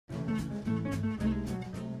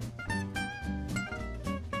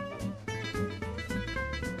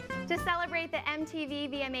To celebrate the MTV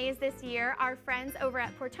VMAs this year, our friends over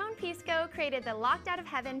at Portone Pisco created the Locked Out of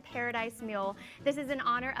Heaven Paradise Mule. This is in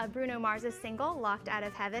honor of Bruno Mars' single, Locked Out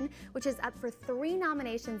of Heaven, which is up for 3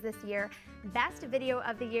 nominations this year: Best Video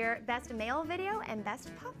of the Year, Best Male Video, and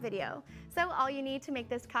Best Pop Video. So all you need to make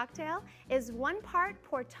this cocktail is 1 part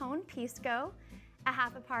Portone Pisco, a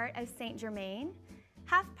half a part of St-Germain,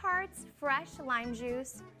 half parts fresh lime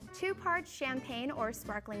juice, 2 parts champagne or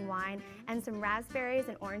sparkling wine, and some raspberries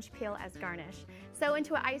and orange peel as garnish. So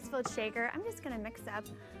into an ice-filled shaker, I'm just gonna mix up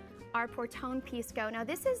our Portone Pisco. Now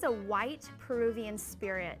this is a white Peruvian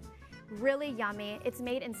spirit. Really yummy. It's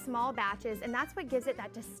made in small batches, and that's what gives it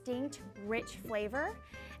that distinct, rich flavor.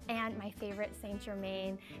 And my favorite,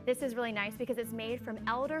 St-Germain. This is really nice because it's made from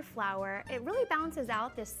elderflower. It really balances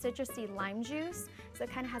out this citrusy lime juice, so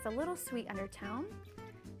it kind of has a little sweet undertone.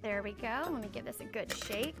 There we go. Let me give this a good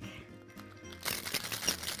shake.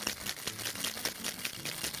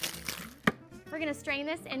 We're gonna strain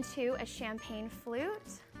this into a champagne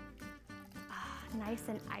flute. Ah, nice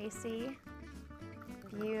and icy.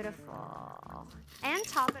 Beautiful. And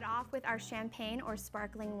top it off with our champagne or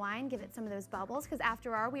sparkling wine. Give it some of those bubbles, because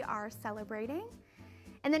after all, we are celebrating.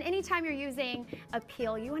 And then anytime you're using a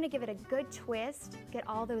peel, you want to give it a good twist, get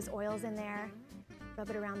all those oils in there, rub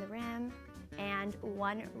it around the rim, and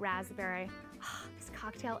 1 raspberry. Oh, this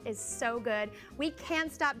cocktail is so good. We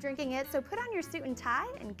can't stop drinking it, so put on your suit and tie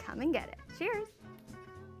and come and get it. Cheers.